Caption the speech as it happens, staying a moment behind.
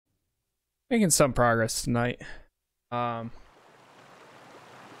Making some progress tonight. Let's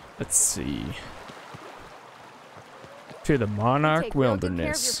see. To the Monarch Wilderness. Take real good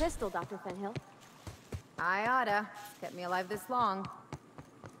care of your pistol, Dr. Fenhill. I oughta. Kept me alive this long.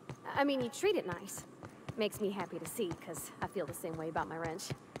 I mean, you treat it nice. Makes me happy to see, because I feel the same way about my wrench.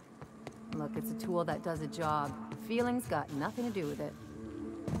 Look, it's a tool that does a job. Feelings got nothing to do with it.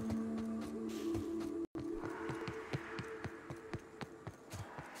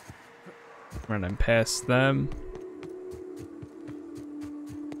 Running past them.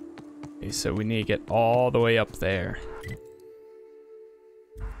 Okay, so we need to get all the way up there.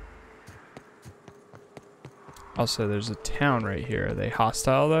 Also, there's a town right here. Are they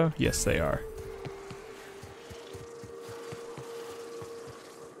hostile though? Yes, they are.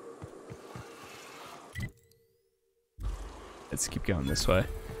 Let's keep going this way.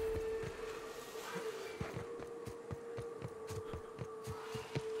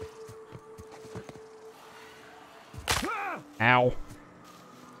 Ow.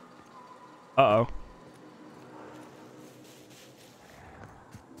 Uh-oh.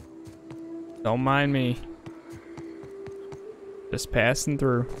 Don't mind me. Just passing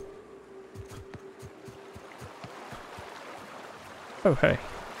through. Oh, hey.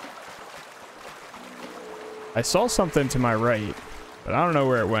 I saw something to my right, but I don't know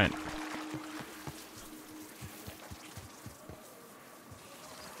where it went.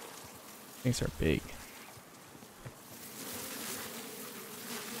 Things are big.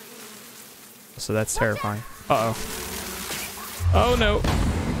 So that's terrifying. Uh-oh. Oh, no.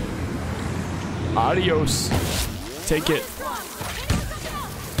 Adios. Take it.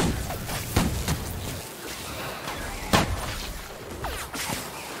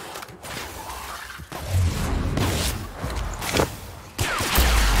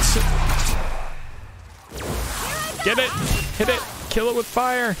 Get it! Hit it! Kill it with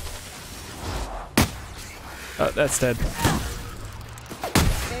fire! Oh, that's dead.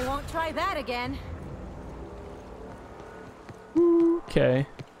 They won't try that again. Okay.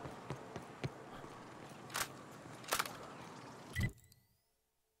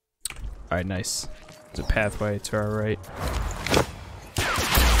 Alright, nice. There's a pathway to our right.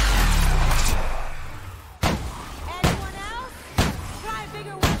 Anyone else? Try a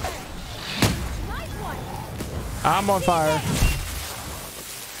bigger weapon. Nice one. I'm on fire.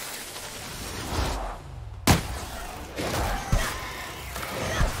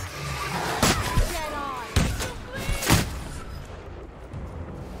 Get on.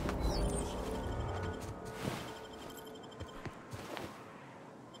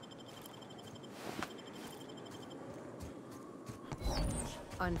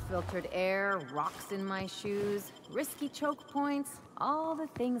 Unfiltered air, rocks in my shoes, risky choke points, all the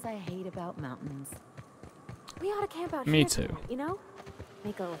things I hate about mountains. We ought to camp out Me here too. tonight, you know?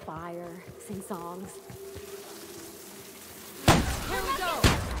 Make a little fire, sing songs. Here we go.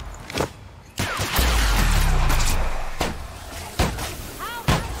 How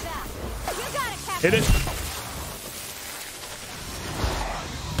about that? You got it, Captain. Hit it.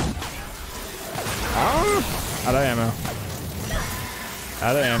 Oh, out of ammo.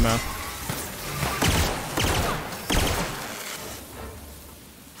 Out of ammo.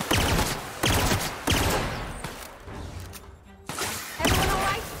 Everyone all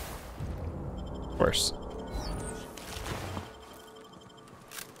right? Of course.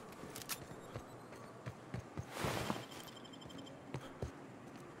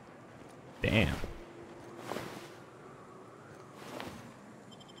 Damn.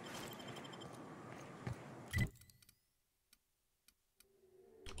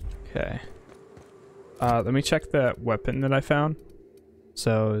 Okay. Let me check that weapon that I found.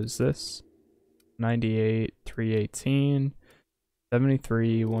 So is this 98, 318,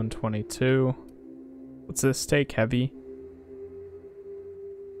 73, 122. What's this take? Heavy.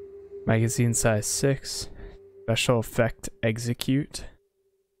 Magazine size 6. Special effect execute.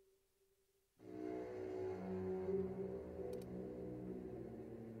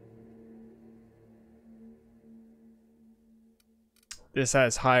 This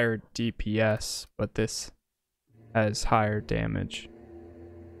has higher DPS, but this has higher damage.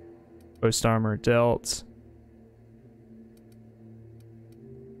 Post armor dealt.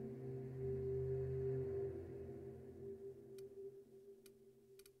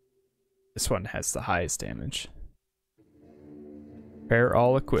 This one has the highest damage. Repair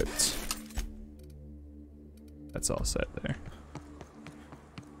all equipped. That's all set there.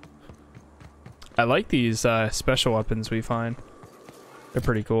 I like these special weapons we find. They're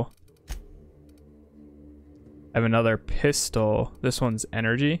pretty cool. I have another pistol. This one's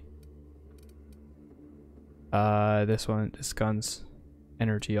energy. This gun's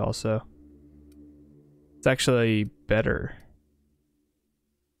energy also. It's actually better.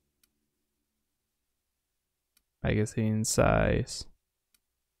 Magazine size.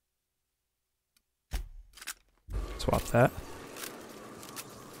 Swap that.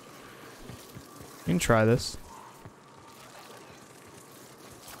 You can try this.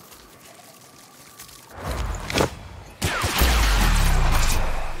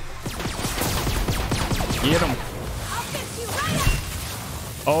 Get him.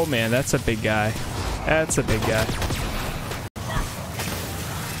 Oh man, that's a big guy. That's a big guy.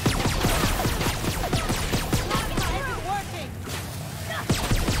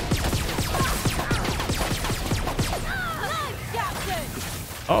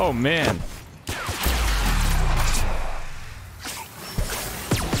 Oh man.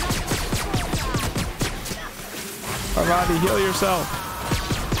 Robbie, heal yourself.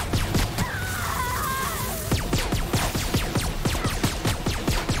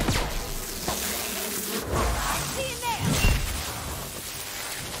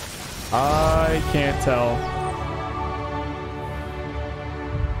 I can't tell.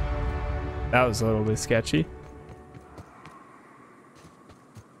 That was a little bit sketchy.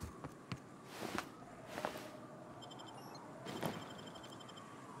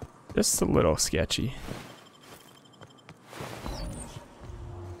 Just a little sketchy.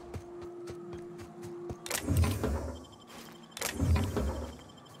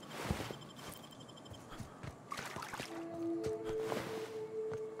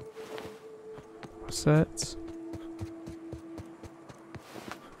 Sets.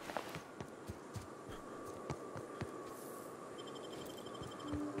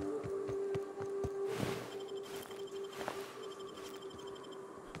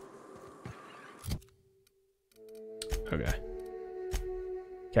 Okay.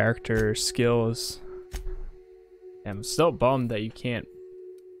 Character skills. I'm still bummed that you can't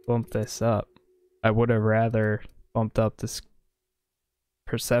bump this up. I would have rather bumped up this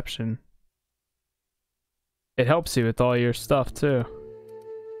perception. It helps you with all your stuff too.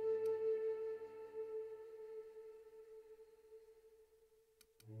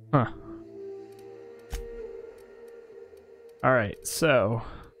 Huh. Alright, so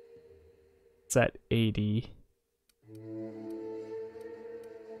it's at 80.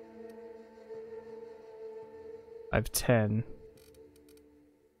 I have 10.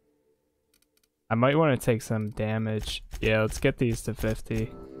 I might want to take some damage. Yeah, let's get these to 50.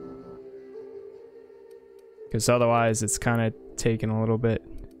 Because otherwise it's kind of taking a little bit.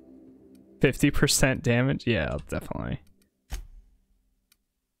 50% damage? Yeah, definitely.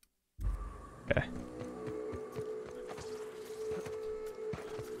 Okay.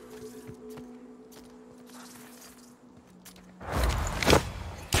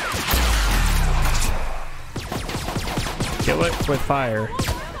 Kill it with fire.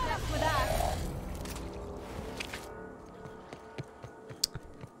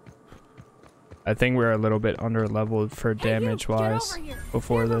 I think we're a little bit under leveled for damage wise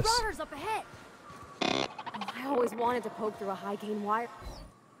before this. I always wanted to poke through a high gain wire.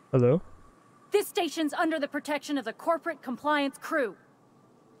 Hello? This station's under the protection of the corporate compliance crew.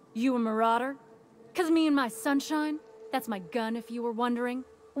 You a marauder? 'Cause me and my sunshine, that's my gun if you were wondering.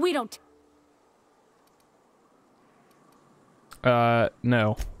 We don't.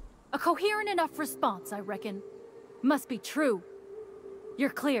 No. A coherent enough response, I reckon. Must be true. You're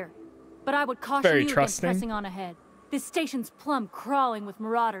clear. But I would caution you against pressing on ahead. This station's plumb crawling with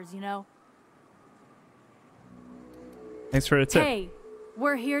marauders, you know. Thanks for the tip. Hey,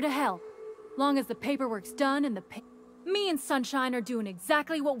 we're here to help. Long as the paperwork's done and me and Sunshine are doing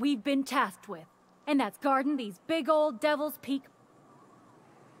exactly what we've been tasked with. And that's guarding these big old Devil's Peak.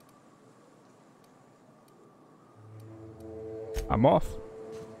 I'm off.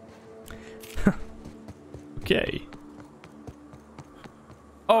 Okay.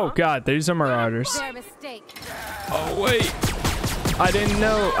 Oh god, these are marauders. Their mistake. Oh wait. I didn't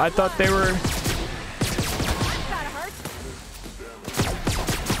know. I thought they were.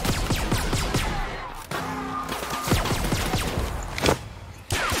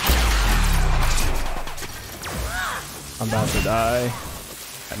 I'm about to die.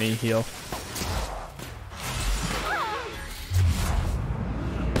 I need heal.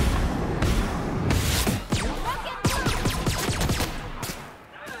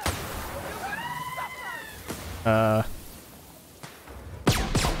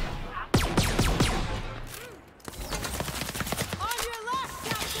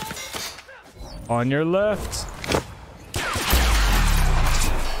 On your left.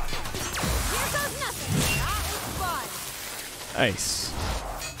 Nice.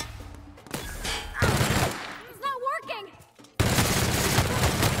 It's not working.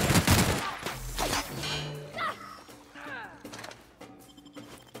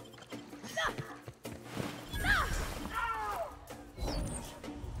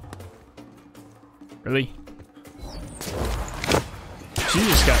 Really? She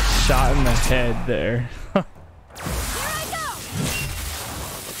just got shot in the head there. Here I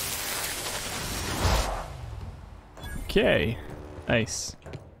go! Okay. Nice.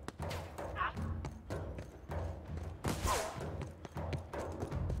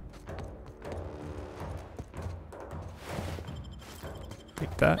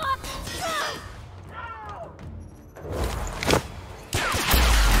 Like that.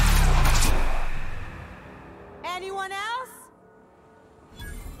 Anyone else?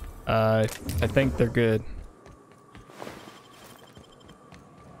 I think they're good.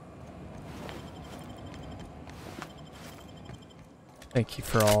 Thank you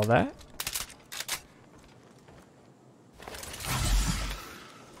for all that.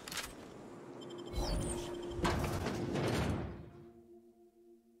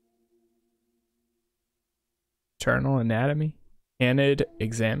 Internal anatomy. Anid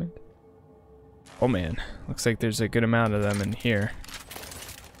examined. Oh man, looks like there's a good amount of them in here.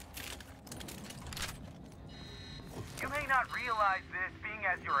 You may not realize this being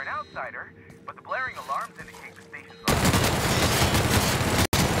as you're an outsider, but the blaring alarms indicate the station's on.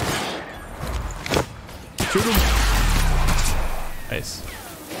 Shoot him! Nice.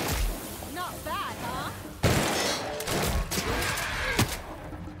 Not bad, huh?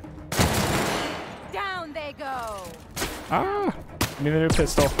 Down they go. Ah! I need a new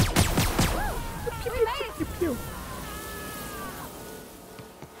pistol.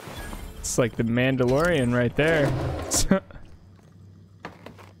 It's like the Mandalorian right there.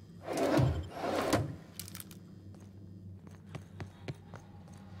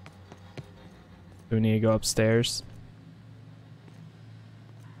 Do we need to go upstairs?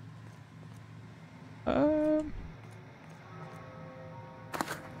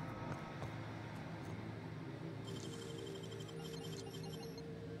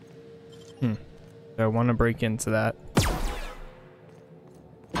 I want to break into that.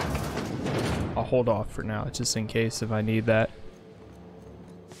 I'll hold off for now, just in case if I need that.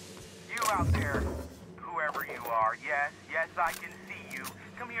 You out there, whoever you are, yes, I can see you.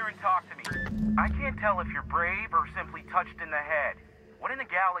 Come here and talk to me. I can't tell if you're brave or simply touched in the head. What in the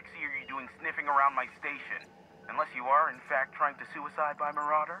galaxy are you doing sniffing around my station? Unless you are, in fact, trying to suicide by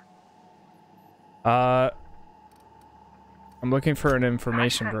Marauder? I'm looking for an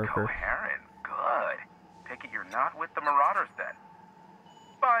information broker. Coherent. Good. Take it you're not with the Marauders then.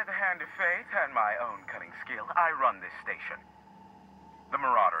 By the hand of fate and my own cunning skill, I run this station. The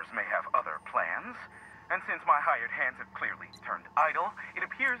Marauders may have other plans, and since my hired hands have clearly turned idle, it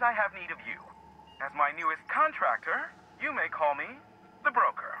appears I have need of you. As my newest contractor, you may call me the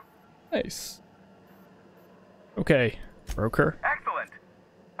broker. Nice. Okay, broker. Excellent.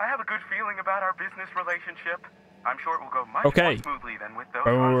 I have a good feeling about our business relationship. I'm sure it will go much more smoothly than with those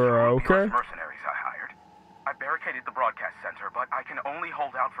mercenaries I hired. I barricaded the broadcast center, but I can only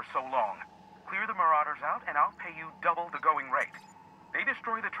hold out for so long. Clear the Marauders out, and I'll pay you double the going rate. They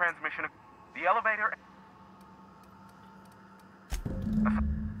destroy the transmission of the elevator.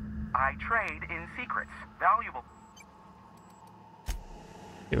 I trade in secrets. Valuable.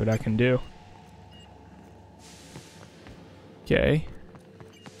 See what I can do. Okay.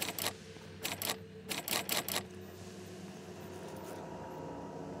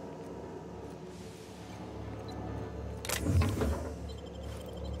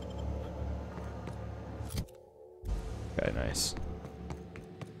 Okay, nice.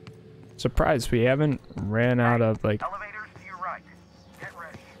 Surprised we haven't ran out of like. Elevators to your right. Get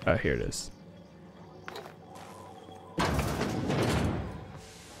ready. Oh, here it is.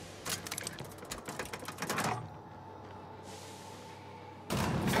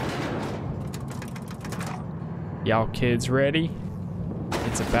 Y'all kids ready?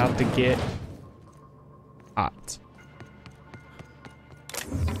 It's about to get hot.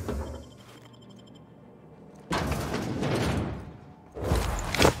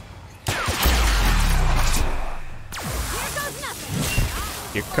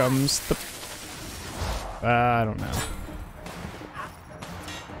 Here comes the... I don't know.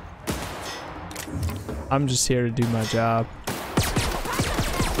 I'm just here to do my job.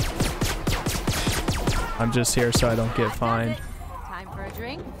 I'm just here so I don't get fined. Time for a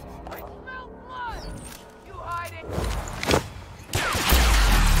drink? I smell blood! You hiding!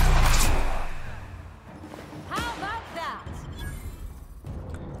 How about that?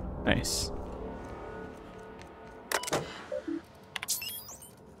 Nice.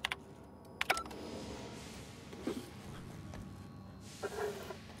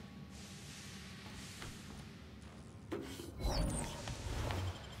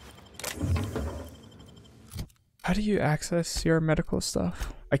 How do you access your medical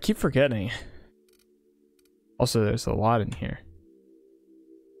stuff? I keep forgetting. Also, there's a lot in here.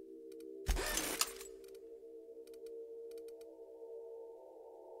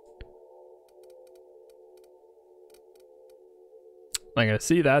 Like, I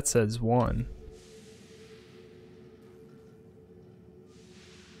see that says 1.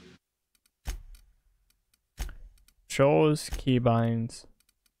 Controls, keybinds.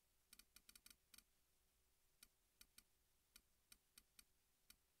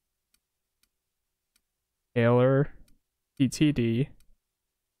 Tailor, TTD.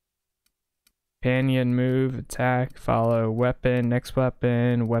 Companion, move, attack, follow, weapon, next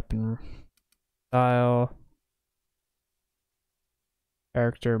weapon, weapon style.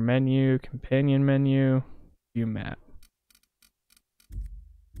 Character menu, companion menu, view map.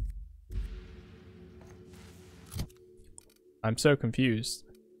 I'm so confused.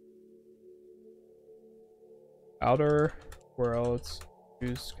 Outer worlds,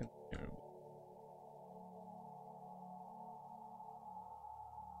 use consumable.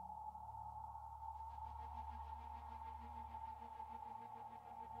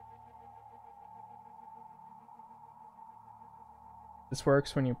 This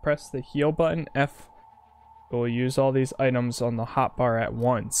works when you press the heal button, F. It will use all these items on the hotbar at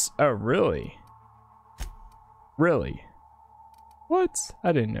once. Oh, really? Really? What?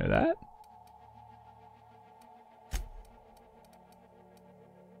 I didn't know that.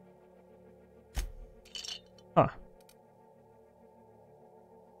 Huh.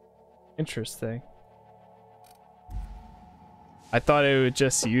 Interesting. I thought it would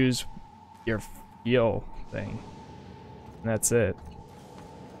just use your heal thing. And that's it.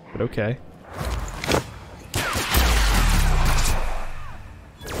 But okay.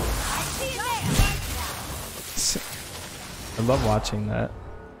 I love watching that.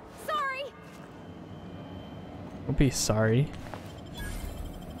 Sorry. Don't be sorry.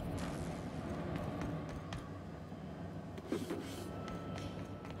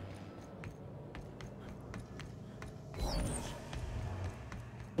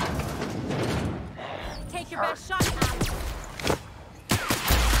 Take your best shot now.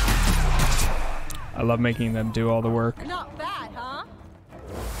 I love making them do all the work. Not bad, huh?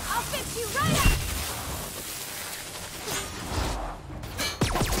 I'll fix you right up.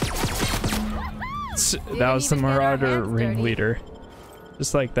 That was the Marauder ringleader.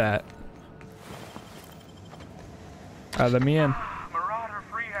 Just like that. Alright, let me in. Marauder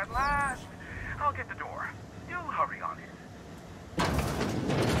free at last. I'll get the door. You hurry on in.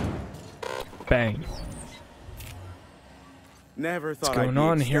 Bang. Never thought going I'd be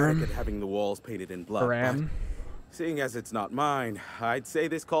on here? ecstatic at having the walls painted in blood. Bram. But seeing as it's not mine, I'd say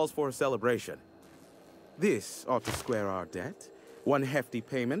this calls for a celebration. This ought to square our debt. One hefty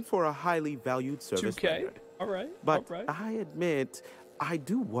payment for a highly valued service. 2K. rendered. All right. But all right. I admit, I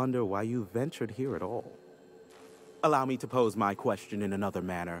do wonder why you ventured here at all. Allow me to pose my question in another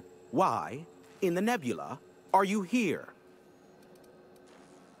manner. Why, in the nebula, are you here?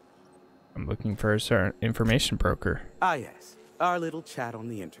 I'm looking for a certain information broker. Ah, yes. Our little chat on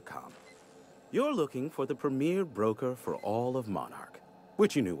the intercom. You're looking for the premier broker for all of Monarch,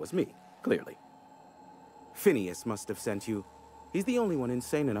 which you knew was me, clearly. Phineas must have sent you. He's the only one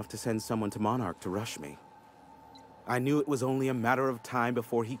insane enough to send someone to Monarch to rush me. I knew it was only a matter of time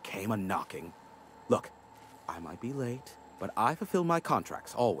before he came a-knocking. Look, I might be late, but I fulfill my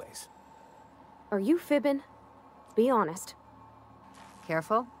contracts, always. Are you fibbing? Be honest.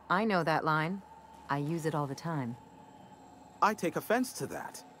 Careful, I know that line. I use it all the time. I take offense to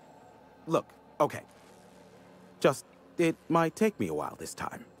that. Look, okay. Just, it might take me a while this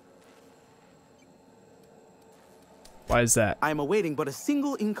time. Why is that? I am awaiting but a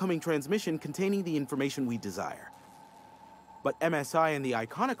single incoming transmission containing the information we desire. But MSI and the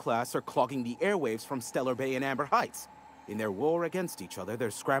Iconoclasts are clogging the airwaves from Stellar Bay and Amber Heights. In their war against each other,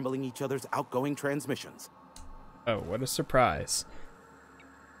 they're scrambling each other's outgoing transmissions. Oh, what a surprise.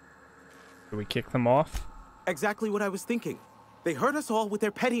 Do we kick them off? Exactly what I was thinking. They hurt us all with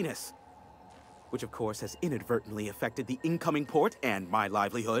their pettiness. Which of course has inadvertently affected the incoming port and my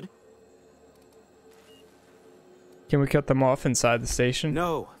livelihood. Can we cut them off inside the station?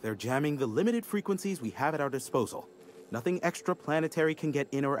 No, they're jamming the limited frequencies we have at our disposal. Nothing extraplanetary can get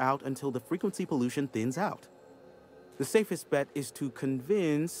in or out until the frequency pollution thins out. The safest bet is to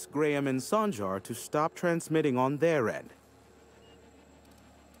convince Graham and Sanjar to stop transmitting on their end.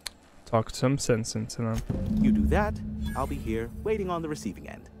 Talk some sense into them. You do that, I'll be here, waiting on the receiving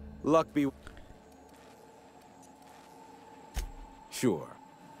end. Luck be... Sure.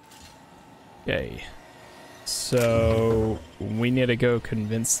 Okay. So, we need to go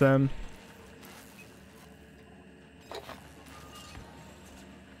convince them.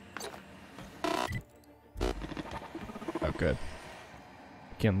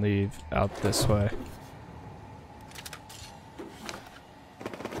 can leave out this way.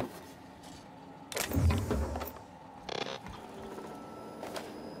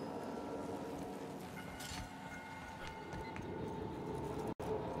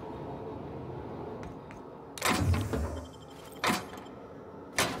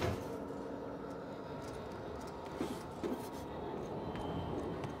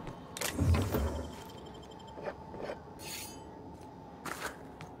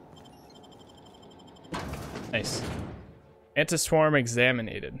 Nice. Anti-swarm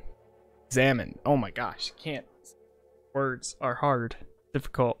examined. Examined. Oh my gosh, can't. Words are hard,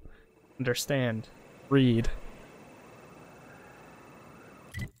 difficult, understand, read.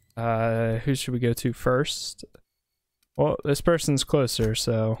 Who should we go to first? Well, this person's closer,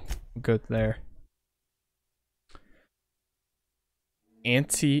 so we'll go there.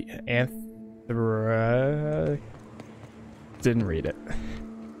 Didn't read it.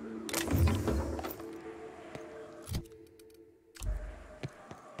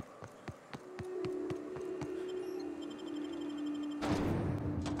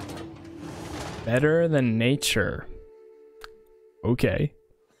 Better than nature. Okay.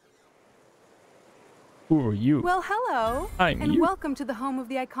 Who are you? Well, hello. I'm and you. Welcome to the home of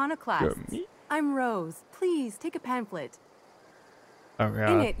the iconoclasts. You're me? I'm Rose. Please take a pamphlet. Oh,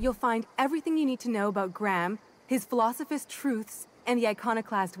 In it, you'll find everything you need to know about Graham, his philosophist truths, and the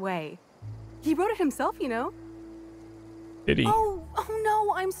iconoclast way. He wrote it himself, you know. Did he? Oh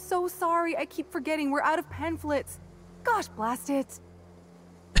no, I'm so sorry. I keep forgetting. We're out of pamphlets. Gosh, blast it.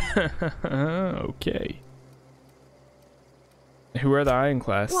 Okay. Who are the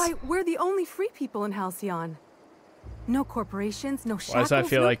Ironclasts? Why, we're the only free people in Halcyon. No corporations, no shackles, Why does I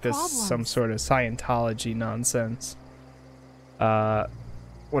feel no like this problems. is some sort of Scientology nonsense?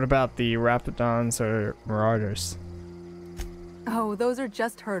 What about the Rapidons or Marauders? Oh, those are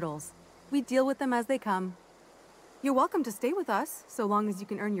just hurdles. We deal with them as they come. You're welcome to stay with us, so long as you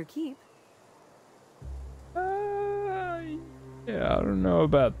can earn your keep. Yeah, I don't know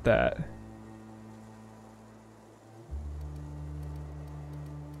about that.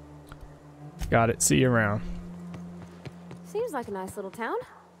 Got it. See you around. Seems like a nice little town.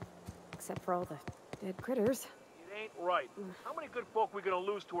 Except for all the dead critters. It ain't right. How many good folk we gonna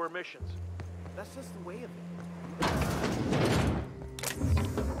lose to our missions? That's just the way of it.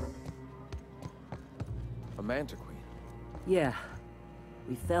 A manta queen. Yeah,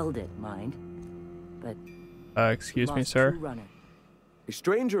 we felled it, mind. But Excuse me, lost sir. true runner. A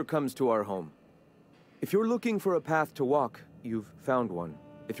stranger comes to our home. If you're looking for a path to walk, you've found one.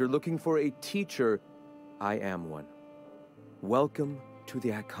 If you're looking for a teacher, I am one. Welcome to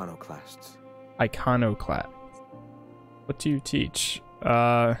the Iconoclasts. Iconoclast. What do you teach?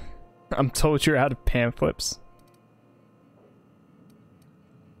 I'm told you're out of pamphlets.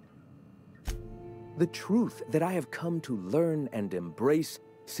 The truth that I have come to learn and embrace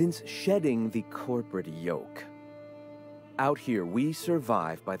since shedding the corporate yoke. Out here, we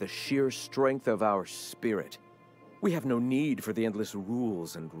survive by the sheer strength of our spirit. We have no need for the endless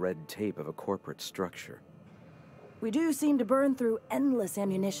rules and red tape of a corporate structure. We do seem to burn through endless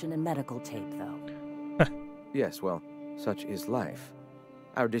ammunition and medical tape, though. Yes, well, such is life.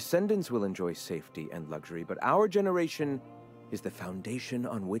 Our descendants will enjoy safety and luxury, but our generation is the foundation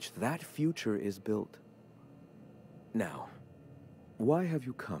on which that future is built. Now, why have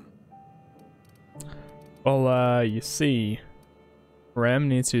you come? Well, you see, Rem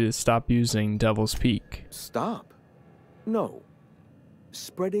needs you to stop using Devil's Peak. Stop? No.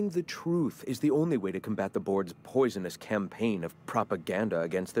 Spreading the truth is the only way to combat the board's poisonous campaign of propaganda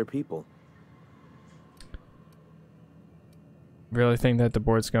against their people. Really think that the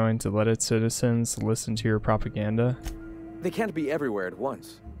board's going to let its citizens listen to your propaganda? They can't be everywhere at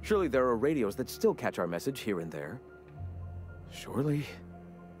once. Surely there are radios that still catch our message here and there. Surely.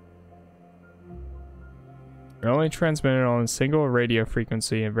 You're only transmitted on a single radio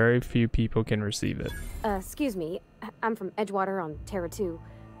frequency and very few people can receive it. Excuse me. I'm from Edgewater on Terra 2.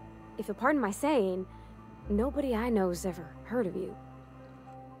 If you'll pardon my saying, nobody I know's ever heard of you.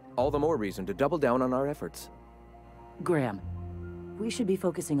 All the more reason to double down on our efforts. Graham, we should be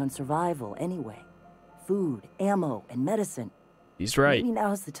focusing on survival anyway. Food, ammo, and medicine. He's right. Maybe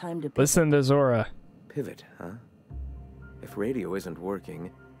now's the time to Listen to Zora. Pivot, huh? If radio isn't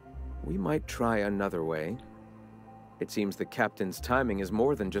working, we might try another way. It seems the captain's timing is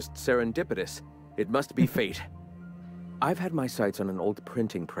more than just serendipitous. It must be fate. I've had my sights on an old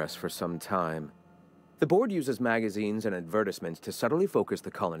printing press for some time. The board uses magazines and advertisements to subtly focus the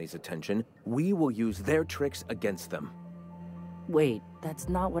colony's attention. We will use their tricks against them. Wait, that's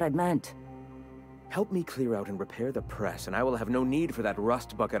not what I meant. Help me clear out and repair the press, and I will have no need for that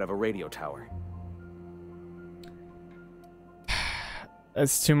rust bucket of a radio tower.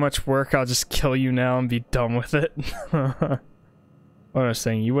 That's too much work. I'll just kill you now and be done with it. What I was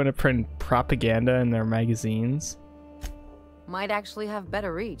saying, you want to print propaganda in their magazines? Might actually have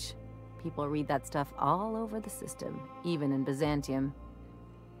better reach. People read that stuff all over the system, even in Byzantium.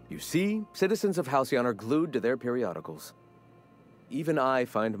 You see, citizens of Halcyon are glued to their periodicals. Even I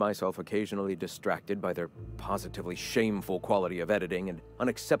find myself occasionally distracted by their positively shameful quality of editing and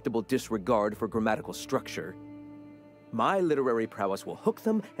unacceptable disregard for grammatical structure. My literary prowess will hook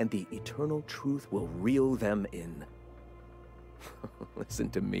them, and the eternal truth will reel them in. Listen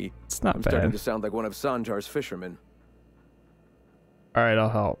to me. It's not I'm bad. starting to sound like one of Sanjar's fishermen. Alright, I'll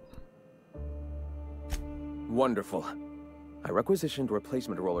help. Wonderful. I requisitioned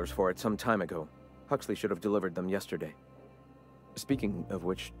replacement rollers for it some time ago. Huxley should have delivered them yesterday. Speaking of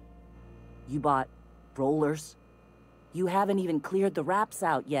which... You bought rollers? You haven't even cleared the wraps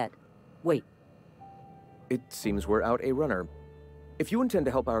out yet. Wait. It seems we're out a runner. If you intend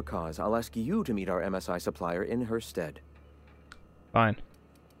to help our cause, I'll ask you to meet our MSI supplier in her stead. Fine.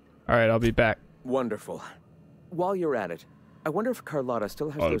 Alright, I'll be back. Wonderful. While you're at it, I wonder if Carlotta still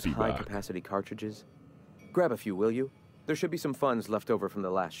has those high-capacity cartridges? Grab a few, will you? There should be some funds left over from the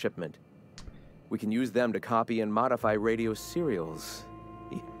last shipment. We can use them to copy and modify radio serials.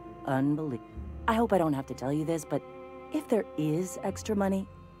 Unbelievable. I hope I don't have to tell you this, but if there is extra money,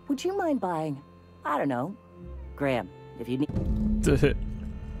 would you mind buying, I don't know, Graham, if you need...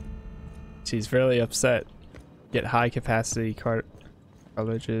 She's really upset. Get high capacity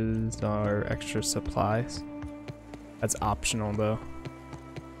cartridges or extra supplies. That's optional though.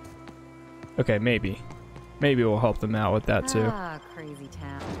 Okay, maybe. Maybe we'll help them out with that too. Ah, crazy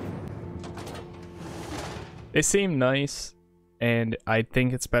town. They seem nice, and I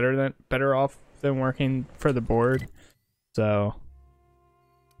think it's better off than working for the board. So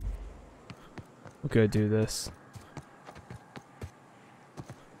we'll go do this.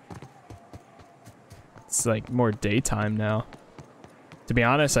 It's like more daytime now. To be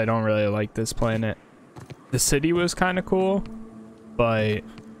honest, I don't really like this planet. The city was kind of cool, but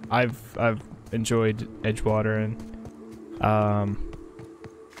I've enjoyed Edgewater and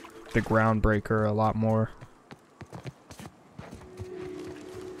the Groundbreaker a lot more.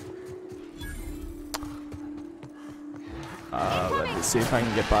 Let me see if I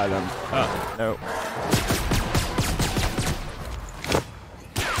can get by them. Oh, no.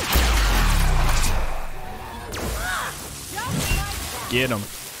 Get him.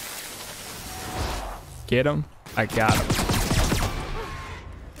 Get him. I got him.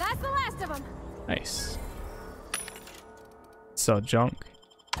 That's the last of them. Nice. Sell junk.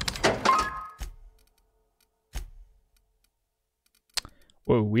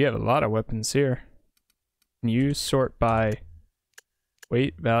 Whoa, we have a lot of weapons here. Can you sort by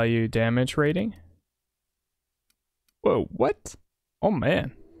weight, value, damage rating? Whoa, what? Oh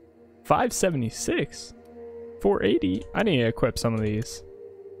man. 576. 480. I need to equip some of these.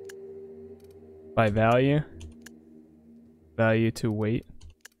 By value. Value to weight.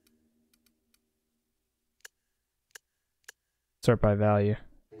 Sort by value.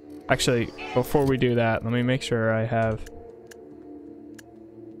 Actually, before we do that, let me make sure I have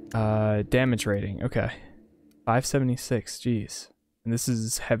damage rating. Okay. 576, jeez. And this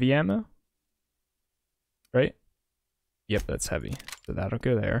is heavy ammo? Right? Yep, that's heavy. So that'll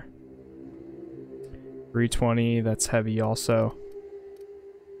go there. 320, that's heavy also.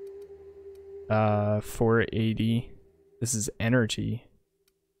 480. This is energy.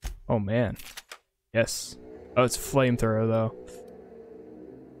 Oh man. Yes. Oh, it's flamethrower though.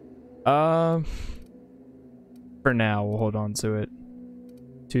 For now, we'll hold on to it.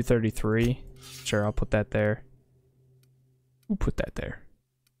 233. Sure, I'll put that there. We'll put that there.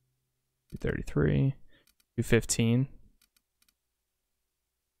 233. 215.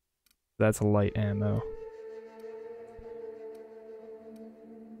 That's light ammo.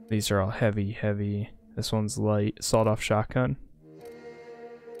 These are all heavy. This one's light. Sawed-off shotgun.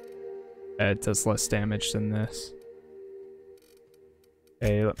 It does less damage than this.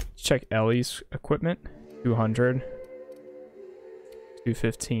 Okay, let's check Ellie's equipment. 200.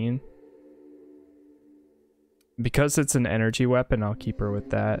 215. Because it's an energy weapon, I'll keep her with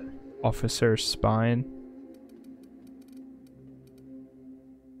that. Officer's spine.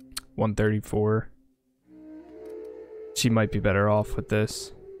 134. She might be better off with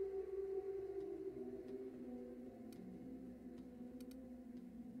this.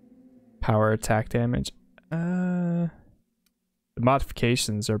 Power attack damage. The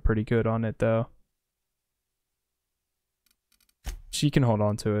modifications are pretty good on it though. She can hold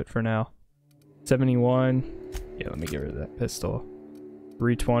on to it for now. 71. Yeah, let me get rid of that pistol.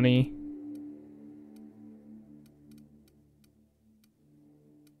 320.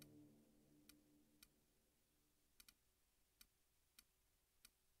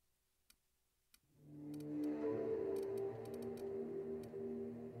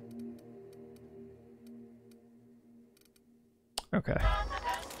 Okay.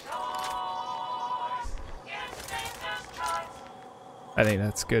 I think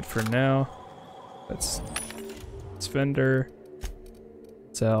that's good for now. Let's vendor.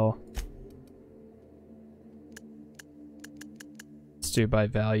 Sell. Let's do by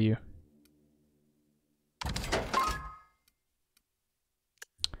value.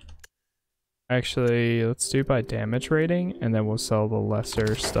 Actually, let's do by damage rating, and then we'll sell the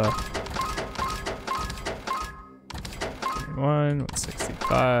lesser stuff.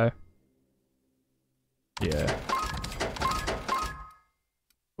 165. Yeah.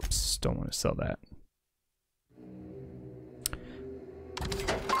 Oops, don't want to sell that.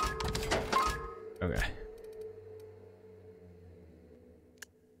 Okay.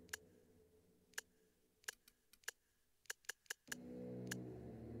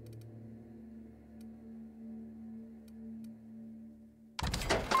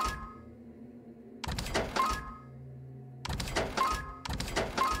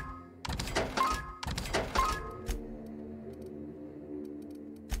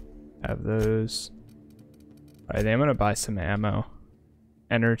 Have those. Alright, I'm gonna buy some ammo.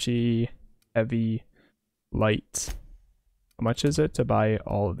 Energy, heavy, light. How much is it to buy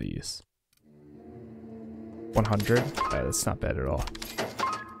all of these? 100? That's not bad at all.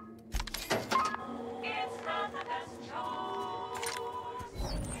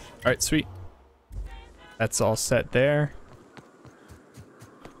 Alright, sweet. That's all set there.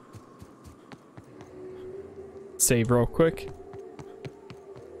 Save real quick.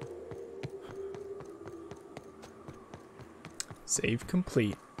 Save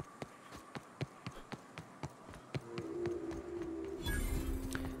complete.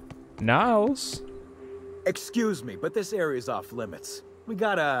 Niles? Excuse me, but this area's off limits. We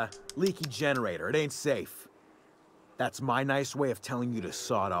got a leaky generator. It ain't safe. That's my nice way of telling you to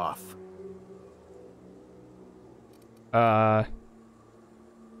sod off.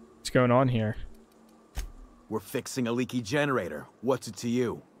 What's going on here? We're fixing a leaky generator. What's it to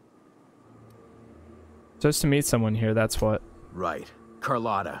you? Just to meet someone here, that's what. Right.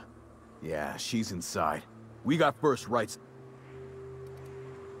 Carlotta. Yeah, she's inside. We got first rights.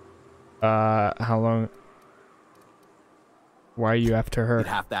 How long? Why are you after her? You'd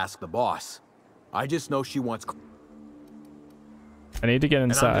have to ask the boss. I just know she wants... I need to get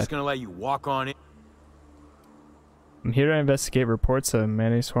inside. And I'm just gonna let you walk on it. I'm here to investigate reports of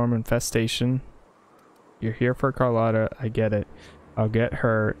Maniswarm infestation. You're here for Carlotta, I get it. I'll get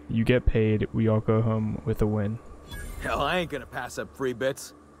her, you get paid, we all go home with a win. Hell, I ain't gonna pass up free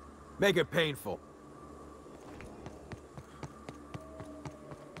bits. Make it painful.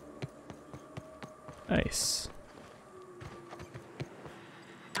 Nice.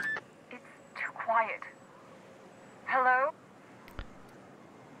 It's too quiet. Hello?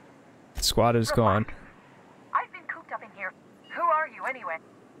 Squad is gone. I've been cooped up in here. Who are you anyway?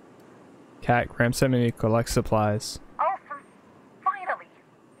 Cat, Graham sent me to collect supplies. Oh, finally.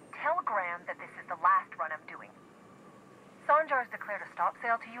 Tell Graham that this is the last run I'm doing. Sanjar's declared a stop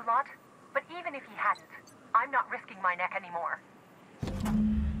sale to you lot, but even if he hadn't, I'm not risking my neck anymore.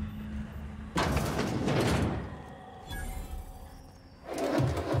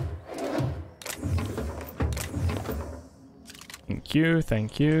 Thank you,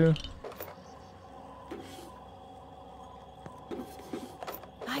 thank you.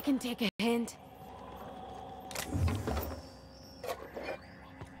 I can take a hint.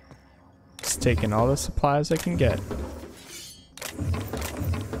 Just taking all the supplies I can get.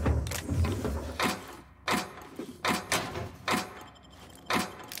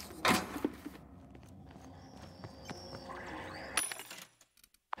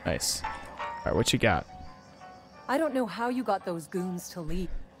 Nice. Alright, what you got? I don't know how you got those goons to leave.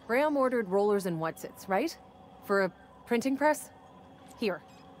 Graham ordered rollers and whatsits, right? For a printing press? Here,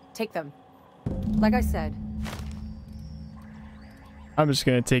 take them. Like I said. I'm just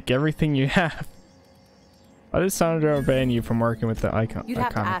gonna take everything you have. Why did Sandra ban you from working with the icon? You'd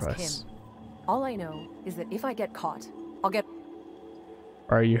have to ask him. All I know is that if I get caught, I'll get...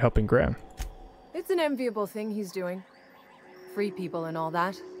 Or are you helping Graham? It's an enviable thing he's doing. Free people and all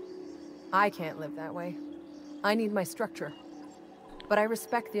that. I can't live that way. I need my structure. But I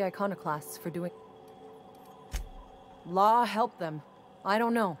respect the iconoclasts for doing... Law help them. I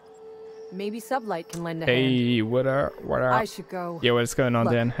don't know. Maybe Sublight can lend a hand. Hey, what are? I should go. Yeah, what's going on,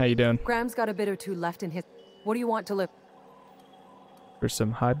 Look, Dan? How you doing? Graham's got a bit or two left in his... What do you want to live? For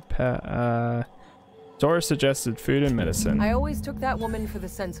some Dora suggested food and medicine. I always took that woman for the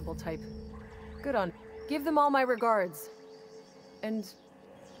sensible type. Good on. Give them all my regards. And...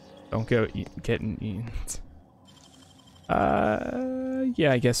 Don't go getting eaten.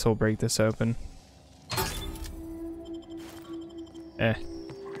 Yeah, I guess we'll break this open.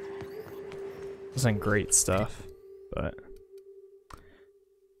 Wasn't great stuff, but...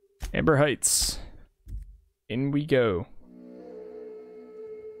 Amber Heights. In we go.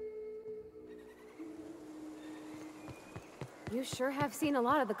 You sure have seen a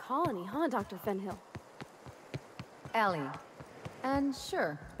lot of the colony, huh, Dr. Fenhill? Ellie. And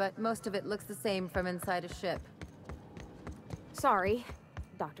sure, but most of it looks the same from inside a ship. Sorry,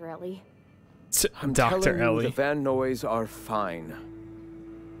 Dr. Ellie. I'm Dr. telling Ellie. You, the Van Noys are fine.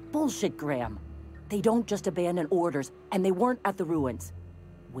 Bullshit, Graham. They don't just abandon orders, and they weren't at the ruins.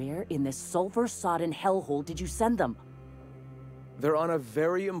 Where in this sulfur-sodden hellhole did you send them? They're on a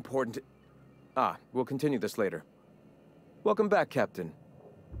very important... we'll continue this later. Welcome back, Captain.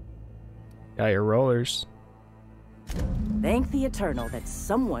 Got your rollers. Thank the Eternal that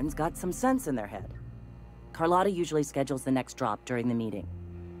someone's got some sense in their head. Carlotta usually schedules the next drop during the meeting.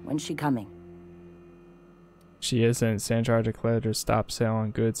 When's she coming? She isn't. Sanjar declared her stop sale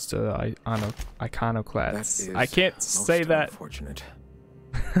on goods to iconoclasts. I can't say that. Unfortunate.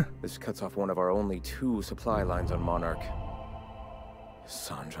 This cuts off one of our only 2 supply lines on Monarch.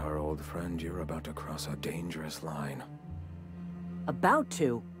 Sanjar, old friend, you're about to cross a dangerous line. About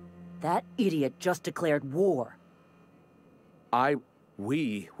to? That idiot just declared war.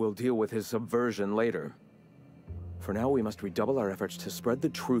 We will deal with his subversion later. For now, we must redouble our efforts to spread the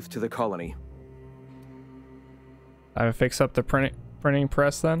truth to the colony. I would fix up the printing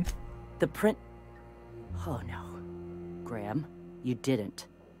press then? The print... Oh no. Graham, you didn't.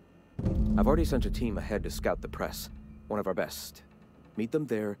 I've already sent a team ahead to scout the press. One of our best. Meet them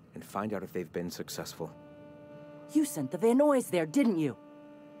there and find out if they've been successful. You sent the Van Noys there, didn't you?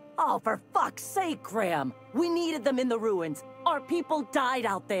 Oh, for fuck's sake, Graham! We needed them in the ruins. Our people died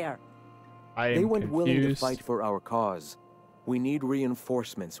out there. They went willing to fight for our cause. We need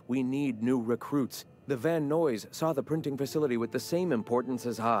reinforcements. We need new recruits. The Van Noys saw the printing facility with the same importance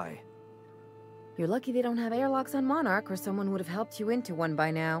as I. You're lucky they don't have airlocks on Monarch, or someone would have helped you into one by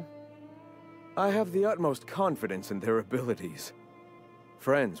now. I have the utmost confidence in their abilities.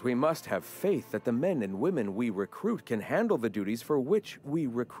 Friends, we must have faith that the men and women we recruit can handle the duties for which we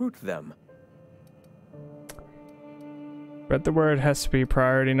recruit them. Spread the word has to be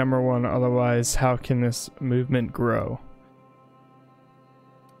priority number 1, otherwise how can this movement grow?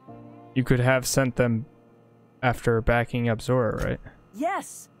 You could have sent them after backing up Zora, right?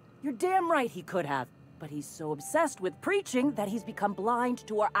 Yes! You're damn right he could have. But he's so obsessed with preaching that he's become blind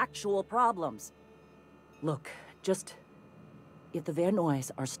to our actual problems. Look, just... If the Van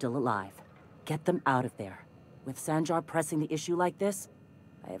Noys are still alive, get them out of there. With Sanjar pressing the issue like this,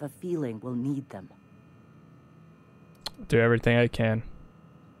 I have a feeling we'll need them. Do everything I can.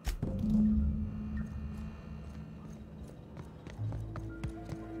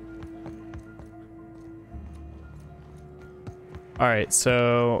 Alright,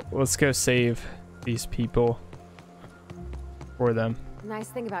 so let's go save these people for them. Nice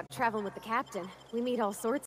thing about traveling with the captain. We meet all sorts